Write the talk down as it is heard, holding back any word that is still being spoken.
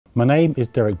My name is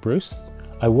Derek Bruce.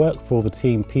 I work for the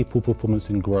team People, Performance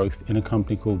and Growth in a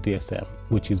company called DSM,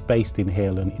 which is based in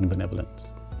Heerlen in the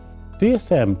Netherlands.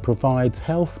 DSM provides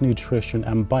health, nutrition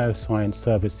and bioscience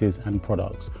services and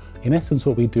products. In essence,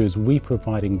 what we do is we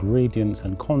provide ingredients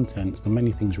and contents for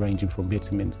many things ranging from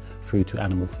vitamins through to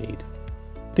animal feed.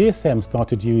 DSM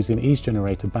started using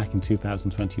Easygenerator back in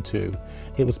 2022.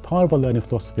 It was part of our learning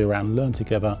philosophy around learn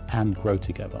together and grow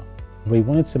together. We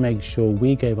wanted to make sure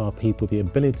we gave our people the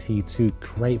ability to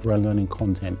create their own learning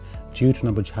content due to a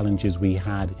number of challenges we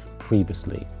had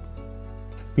previously.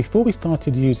 Before we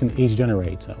started using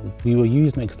Easygenerator, we were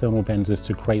using external vendors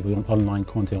to create the online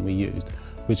content we used,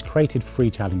 which created three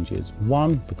challenges.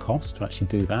 One, the cost to actually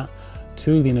do that.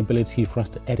 Two, the inability for us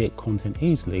to edit content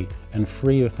easily. And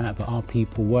three, the fact that our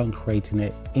people weren't creating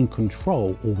it in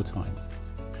control all the time.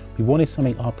 We wanted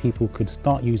something our people could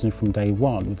start using from day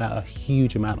one without a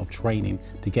huge amount of training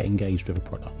to get engaged with a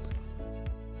product.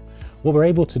 What we're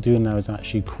able to do now is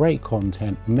actually create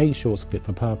content, make sure it's fit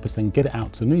for purpose and get it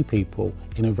out to new people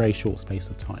in a very short space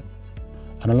of time.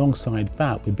 And alongside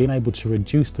that, we've been able to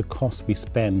reduce the cost we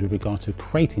spend with regard to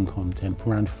creating content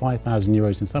from around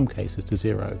 €5,000 in some cases to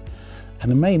zero. And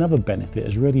the main other benefit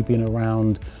has really been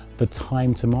around the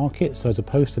time to market. So as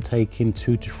opposed to taking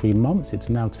 2 to 3 months, it's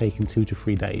now taking 2 to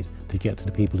 3 days to get to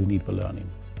the people who need the learning.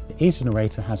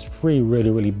 Easygenerator has three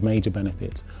really major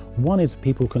benefits. One is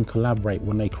people can collaborate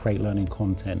when they create learning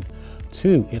content.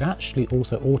 Two, it actually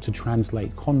also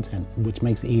auto-translate content, which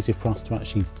makes it easier for us to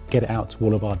actually get it out to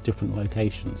all of our different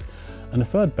locations. And the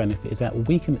third benefit is that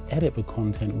we can edit the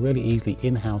content really easily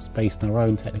in-house based on our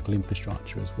own technical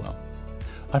infrastructure as well.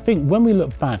 I think when we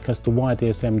look back as to why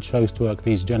DSM chose to work with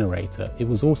Easygenerator, it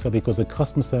was also because the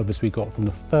customer service we got from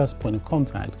the first point of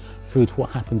contact through to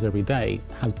what happens every day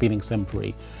has been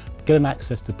exemplary. Getting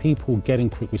access to people, getting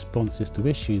quick responses to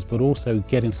issues, but also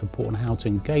getting support on how to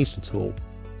engage the tool.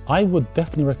 I would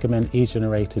definitely recommend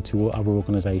Easygenerator to other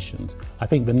organisations. I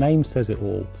think the name says it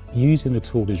all. Using the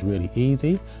tool is really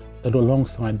easy, and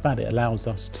alongside that it allows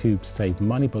us to save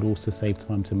money but also save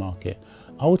time to market.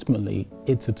 Ultimately,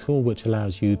 it's a tool which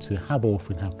allows you to have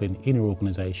authoring happening in your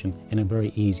organisation in a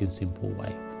very easy and simple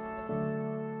way.